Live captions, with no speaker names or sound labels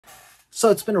So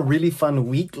it's been a really fun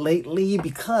week lately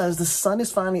because the sun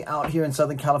is finally out here in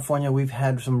Southern California. We've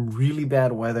had some really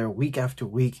bad weather week after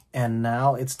week, and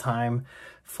now it's time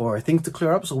for things to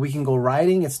clear up so we can go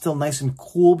riding. It's still nice and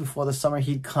cool before the summer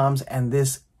heat comes, and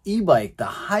this e-bike, the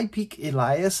Hipeak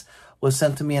Elias, was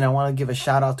sent to me, and I want to give a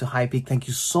shout out to Hipeak. Thank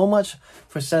you so much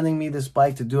for sending me this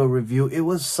bike to do a review. It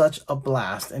was such a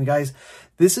blast. And guys,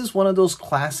 this is one of those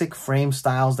classic frame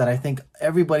styles that I think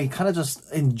everybody kind of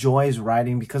just enjoys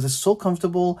riding because it's so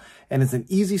comfortable and it's an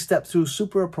easy step through,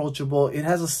 super approachable. It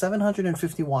has a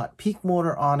 750 watt peak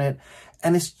motor on it,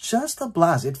 and it's just a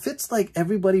blast. It fits like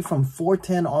everybody from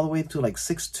 4'10" all the way to like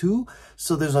 6'2".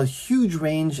 So there's a huge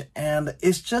range, and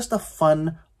it's just a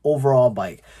fun overall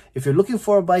bike. If you're looking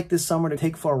for a bike this summer to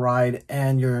take for a ride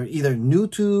and you're either new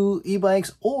to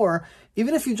e-bikes, or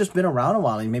even if you've just been around a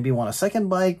while and you maybe want a second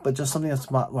bike, but just something that's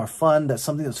more fun, that's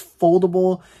something that's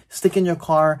foldable, stick in your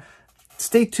car,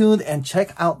 stay tuned and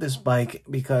check out this bike,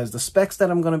 because the specs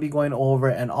that I'm going to be going over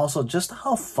and also just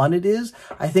how fun it is,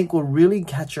 I think will really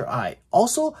catch your eye.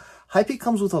 Also, Hipeak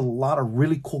comes with a lot of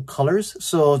really cool colors,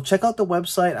 so check out the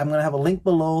website. I'm going to have a link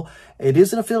below. It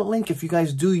is an affiliate link. If you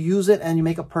guys do use it and you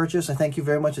make a purchase, I thank you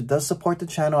very much. It does support the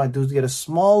channel. I do get a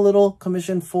small little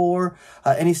commission for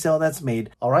any sale that's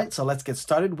made. All right, so let's get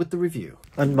started with the review.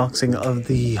 Unboxing of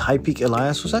the Hipeak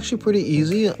Elias was actually pretty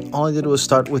easy. All I did was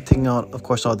start with taking out, of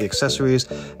course, all the accessories,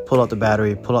 pull out the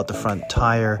battery, pull out the front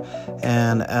tire,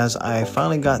 and as I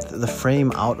finally got the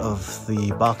frame out of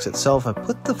the box itself, I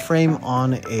put the frame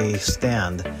on a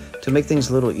stand to make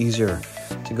things a little easier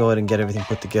to go ahead and get everything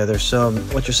put together. So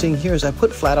what you're seeing here is I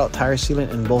put flat out tire sealant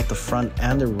in both the front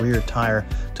and the rear tire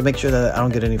to make sure that I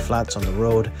don't get any flats on the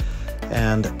road.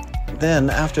 And then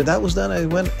after that was done, I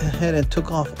went ahead and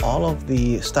took off all of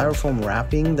the styrofoam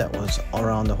wrapping that was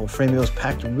around the whole frame. It was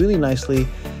packed really nicely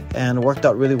and worked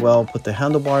out really well. Put the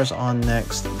handlebars on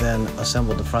next, then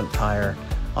assembled the front tire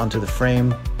onto the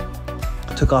frame.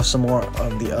 Took off some more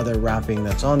of the other wrapping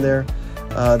that's on there.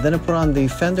 Then I put on the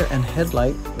fender and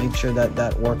headlight, made sure that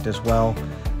that worked as well,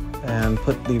 and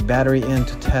put the battery in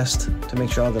to test to make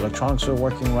sure all the electronics are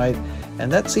working right, and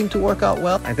that seemed to work out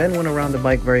well. I then went around the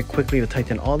bike very quickly to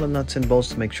tighten all the nuts and bolts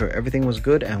to make sure everything was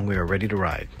good and we were ready to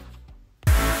ride.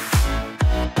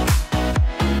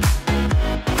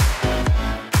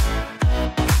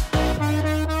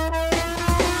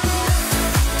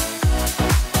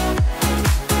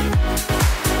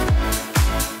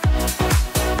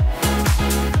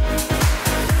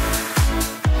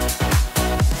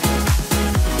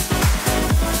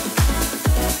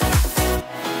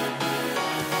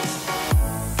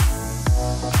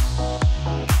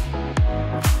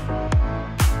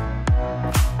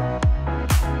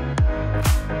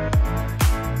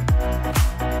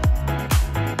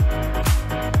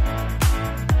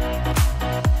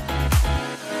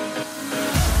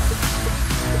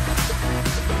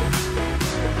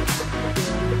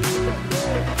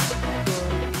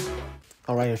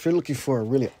 All right, if you're looking for a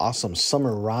really awesome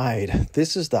summer ride,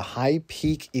 this is the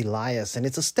Hipeak Elias, and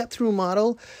it's a step-through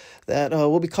model that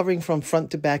we'll be covering from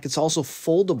front to back. It's also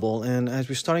foldable, and as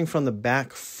we're starting from the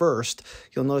back first,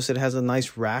 you'll notice it has a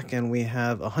nice rack, and we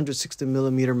have 160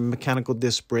 millimeter mechanical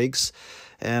disc brakes.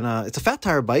 And it's a fat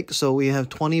tire bike, so we have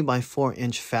 20 by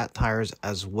 4-inch fat tires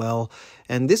as well.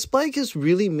 And this bike is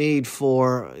really made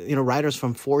for, you know, riders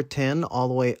from 4'10" all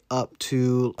the way up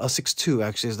to a 6'2",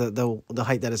 actually, is the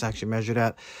height that is actually measured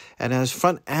at. And it has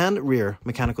front and rear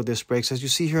mechanical disc brakes. As you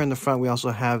see here in the front, we also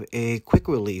have a quick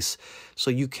release. So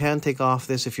you can take off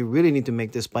this if you really need to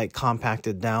make this bike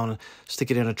compacted down, stick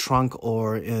it in a trunk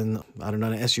or in, I don't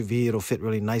know, an SUV. It'll fit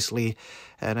really nicely.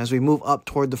 And as we move up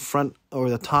toward the front or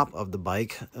the top of the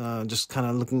bike, just kind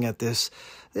of looking at this,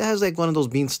 it has like one of those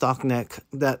beanstalk neck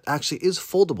that actually is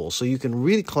foldable. So you can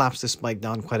really collapse this bike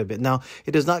down quite a bit. Now,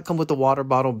 it does not come with the water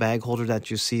bottle bag holder that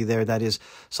you see there. That is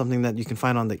something that you can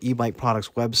find on the e-bike products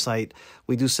website.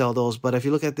 We do sell those. But if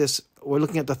you look at this, we're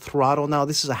looking at the throttle now.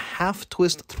 This is a half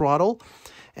twist throttle.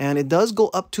 And it does go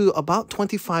up to about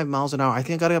 25 miles an hour. I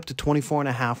think I got it up to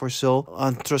 24.5 or so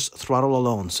on just throttle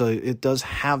alone. So it does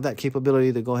have that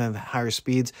capability to go ahead and higher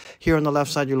speeds. Here on the left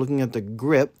side, you're looking at the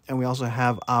grip, and we also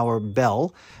have our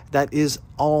bell. That is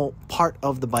all part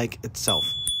of the bike itself.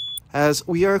 As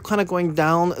we are kind of going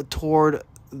down toward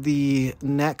the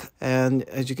neck, and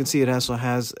as you can see, it also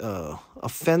has a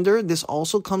fender. This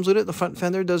also comes with it. The front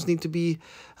fender does need to be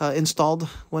installed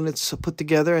when it's put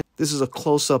together. This is a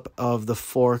close-up of the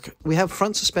fork. We have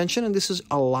front suspension, and this is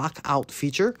a lockout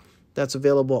feature that's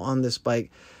available on this bike.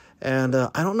 And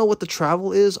I don't know what the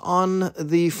travel is on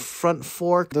the front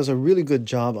fork. It does a really good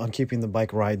job on keeping the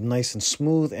bike ride nice and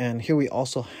smooth. And here we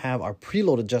also have our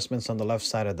preload adjustments on the left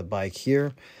side of the bike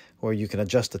here. or you can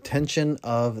adjust the tension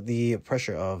of the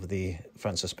pressure of the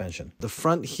front suspension. The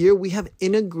front here, we have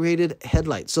integrated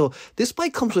headlights. So this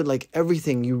bike comes with like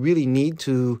everything you really need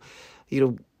to,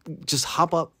 just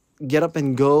hop up, get up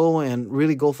and go and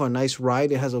really go for a nice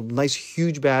ride. It has a nice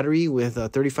huge battery with a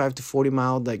 35 to 40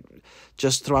 mile, like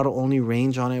just throttle only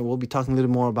range on it. We'll be talking a little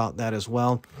more about that as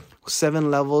well. 7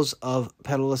 levels of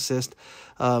pedal assist.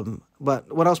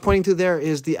 But what I was pointing to there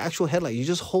is the actual headlight. You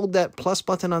just hold that plus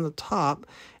button on the top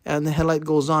and the headlight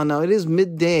goes on. Now, it is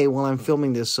midday while I'm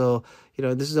filming this, so,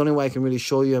 this is the only way I can really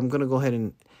show you. I'm going to go ahead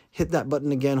and hit that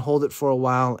button again, hold it for a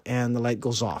while, and the light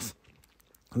goes off.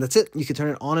 And that's it. You can turn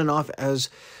it on and off as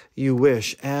you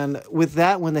wish. And with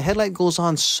that, when the headlight goes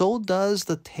on, so does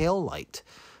the tail light.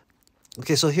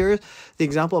 Okay, so here's the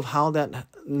example of how that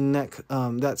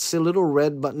that little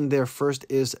red button there first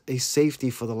is a safety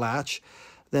for the latch.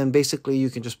 Then basically you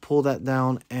can just pull that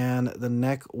down and the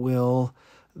neck will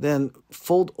then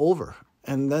fold over.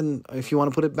 And then if you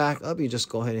want to put it back up, you just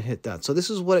go ahead and hit that. So this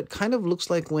is what it kind of looks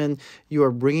like when you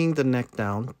are bringing the neck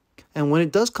down. And when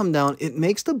it does come down, it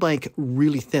makes the bike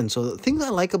really thin. So the thing I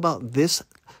like about this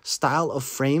style of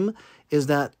frame is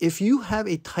that if you have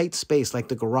a tight space like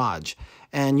the garage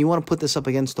and you want to put this up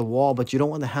against the wall, but you don't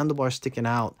want the handlebar sticking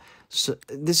out, so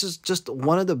this is just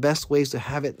one of the best ways to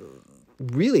have it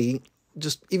really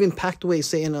just even packed away,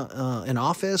 say in an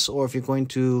office, or if you're going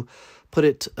to put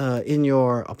it in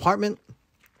your apartment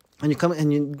and you come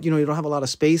and you don't have a lot of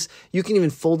space, you can even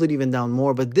fold it even down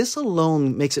more. But this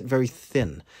alone makes it very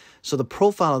thin. So the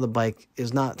profile of the bike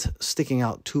is not sticking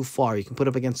out too far. You can put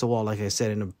it up against the wall, like I said,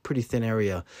 in a pretty thin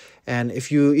area. And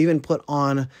if you even put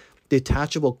on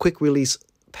detachable quick release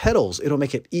pedals, it'll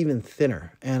make it even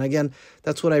thinner. And again,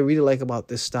 that's what I really like about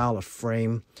this style of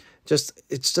frame.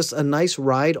 It's just a nice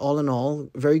ride all in all,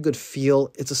 very good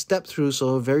feel. It's a step through,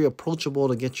 so very approachable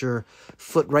to get your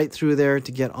foot right through there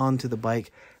to get onto the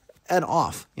bike and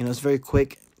off. It's very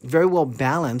quick. Very well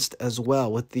balanced as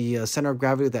well with the center of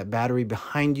gravity of that battery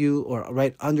behind you or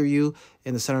right under you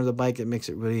in the center of the bike. It makes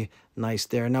it really nice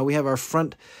there. Now we have our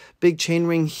front big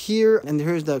chainring here, and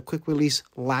here's the quick release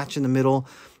latch in the middle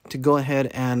to go ahead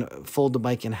and fold the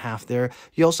bike in half there.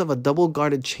 You also have a double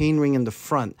guarded chainring in the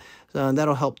front.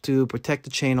 That'll help to protect the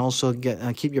chain, also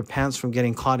keep your pants from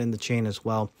getting caught in the chain as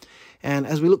well. And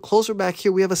as we look closer back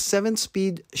here, we have a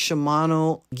 7-speed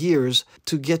Shimano gears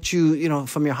to get you,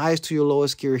 from your highest to your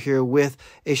lowest gear here with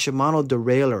a Shimano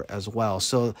derailleur as well.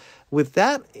 So with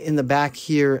that in the back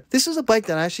here, this is a bike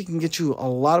that actually can get you a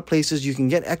lot of places. You can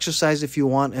get exercise if you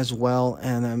want as well,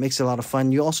 and it makes it a lot of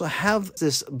fun. You also have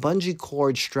this bungee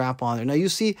cord strap on there. Now you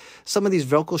see some of these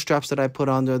Velcro straps that I put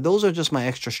on there. Those are just my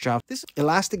extra straps. This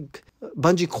elastic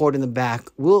bungee cord in the back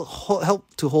will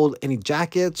help to hold any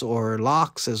jackets or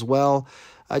locks as well.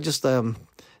 I just think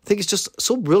it's just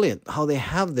so brilliant how they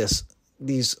have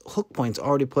these hook points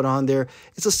already put on there.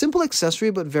 It's a simple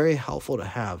accessory, but very helpful to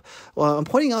have. Well, I'm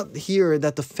pointing out here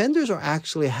that the fenders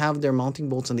actually have their mounting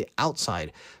bolts on the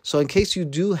outside. So in case you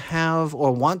do have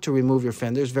or want to remove your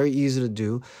fenders, very easy to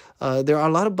do. There are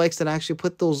a lot of bikes that actually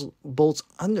put those bolts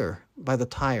under by the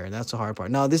tire, and that's the hard part.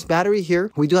 Now, this battery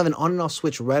here, we do have an on and off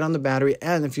switch right on the battery,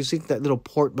 and if you see that little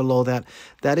port below that,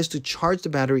 that is to charge the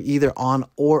battery either on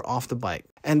or off the bike.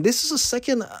 And this is a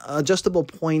second adjustable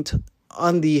point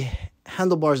on the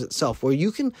handlebars itself, where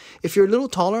you can, if you're a little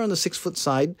taller on the 6-foot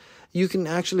side, you can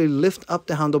actually lift up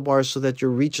the handlebars so that your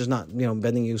reach is not,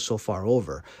 bending you so far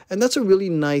over. And that's a really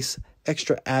nice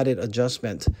extra added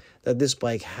adjustment that this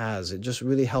bike has. It just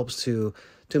really helps to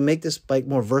make this bike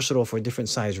more versatile for different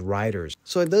size riders.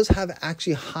 So it does have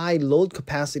actually high load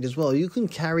capacity as well. You can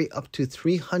carry up to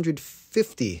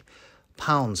 350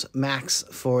 pounds max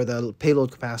for the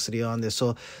payload capacity on this.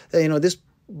 So, this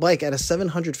bike at a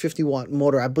 750 watt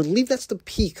motor, I believe that's the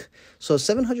peak. So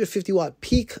 750 watt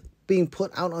peak being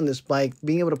put out on this bike,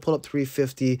 being able to pull up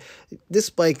 350. This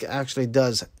bike actually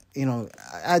does,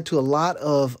 add to a lot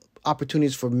of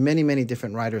opportunities for many, many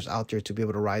different riders out there to be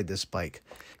able to ride this bike.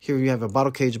 Here you have a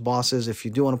bottle cage bosses. If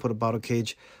you do want to put a bottle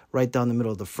cage right down the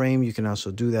middle of the frame, you can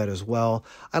also do that as well.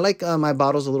 I like my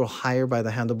bottles a little higher by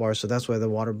the handlebars, so that's why the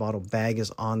water bottle bag is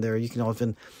on there. You can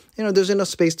often, there's enough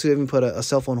space to even put a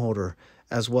cell phone holder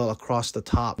as well across the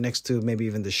top next to maybe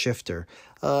even the shifter.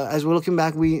 As we're looking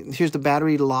back, here's the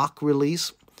battery lock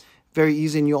release. Very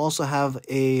easy, and you also have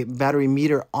a battery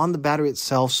meter on the battery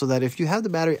itself, so that if you have the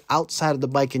battery outside of the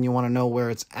bike and you want to know where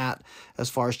it's at as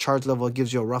far as charge level, it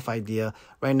gives you a rough idea.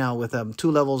 Right now with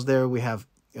 2 levels there, we have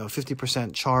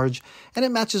 50% charge, and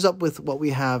it matches up with what we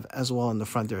have as well in the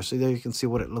front there. So there you can see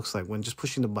what it looks like when just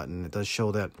pushing the button. It does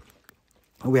show that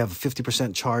we have a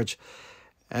 50% charge.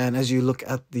 And as you look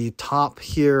at the top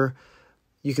here,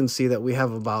 you can see that we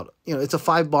have about, it's a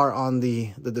 5-bar on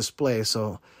the display.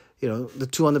 So, the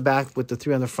 2 on the back with the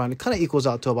 3 on the front, it kind of equals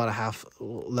out to about a half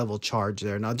level charge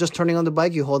there. Now, just turning on the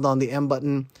bike, you hold on the M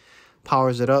button,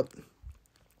 powers it up.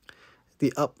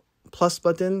 The up plus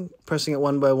button, pressing it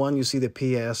one by one, you see the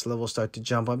PAS levels start to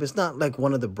jump up. It's not like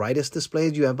one of the brightest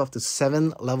displays. You have up to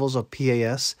 7 levels of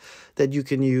PAS that you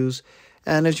can use.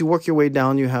 And as you work your way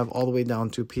down, you have all the way down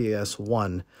to PAS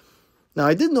 1. Now,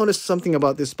 I did notice something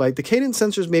about this bike. The cadence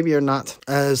sensors maybe are not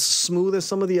as smooth as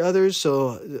some of the others.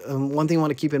 So one thing you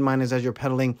want to keep in mind is as you're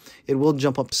pedaling, it will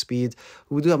jump up speed.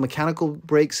 We do have mechanical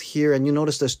brakes here. And you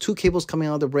notice there's 2 cables coming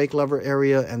out of the brake lever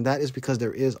area. And that is because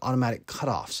there is automatic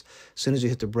cutoffs. As soon as you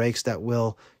hit the brakes, that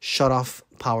will shut off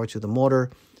power to the motor.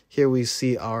 Here we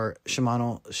see our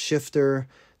Shimano shifter,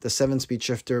 the 7-speed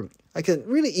shifter.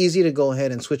 Really easy to go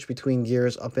ahead and switch between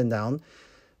gears up and down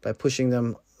by pushing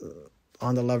them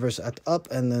on the levers at up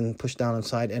and then push down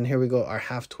inside. And here we go, our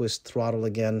half twist throttle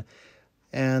again,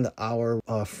 and our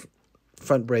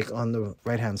front brake on the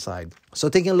right hand side. So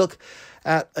taking a look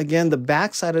at again the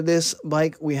back side of this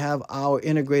bike, we have our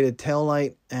integrated tail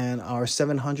light and our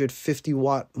 750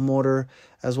 watt motor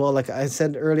as well. Like I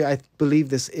said earlier, I believe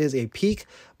this is a Peak,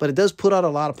 but it does put out a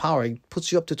lot of power. It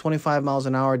puts you up to 25 miles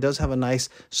an hour. It does have a nice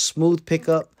smooth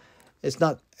pickup. It's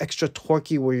not extra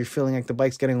torquey where you're feeling like the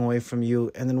bike's getting away from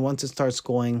you. And then once it starts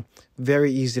going,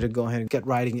 very easy to go ahead and get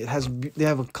riding. They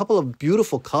have a couple of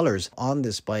beautiful colors on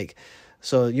this bike.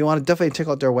 So you want to definitely check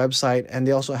out their website. And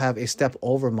they also have a step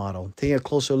over model. Taking a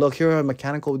closer look, here are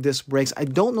mechanical disc brakes. I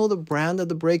don't know the brand of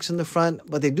the brakes in the front,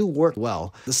 but they do work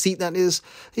well. The seat that is,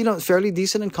 fairly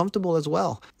decent and comfortable as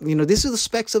well. This is the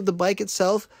specs of the bike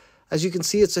itself. As you can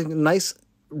see, it's a nice,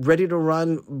 ready to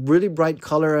run, really bright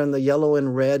color, and the yellow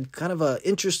and red, kind of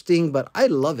interesting, but I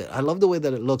love it. I love the way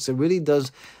that it looks. It really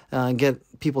does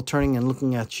get people turning and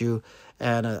looking at you.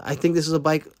 And I think this is a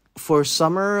bike for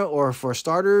summer or for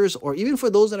starters, or even for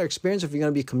those that are experienced. If you're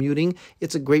going to be commuting,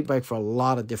 it's a great bike for a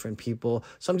lot of different people.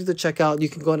 Something to check out. You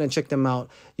can go ahead and check them out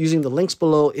using the links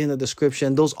below in the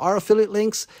description. Those are affiliate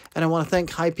links. And I want to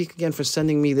thank Hipeak again for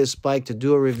sending me this bike to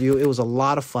do a review. It was a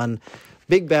lot of fun.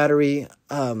 Big battery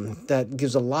that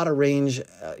gives a lot of range.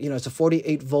 It's a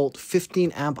 48 volt,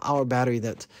 15 amp hour battery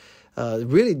that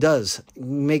really does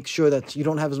make sure that you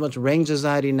don't have as much range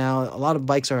anxiety now. A lot of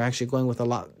bikes are actually going with a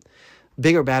lot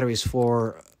bigger batteries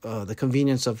for the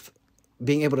convenience of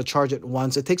being able to charge it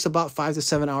once. It takes about 5 to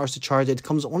 7 hours to charge it. It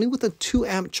comes only with a 2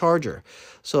 amp charger.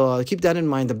 So keep that in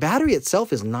mind. The battery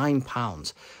itself is 9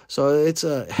 pounds. So it's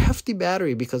a hefty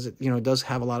battery because it does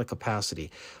have a lot of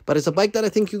capacity. But it's a bike that I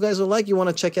think you guys will like. You want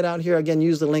to check it out here. Again,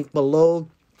 use the link below.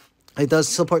 It does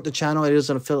support the channel. It is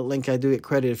an affiliate link. I do get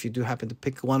credit if you do happen to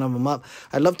pick one of them up.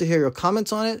 I'd love to hear your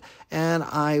comments on it. And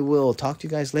I will talk to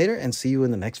you guys later and see you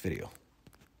in the next video.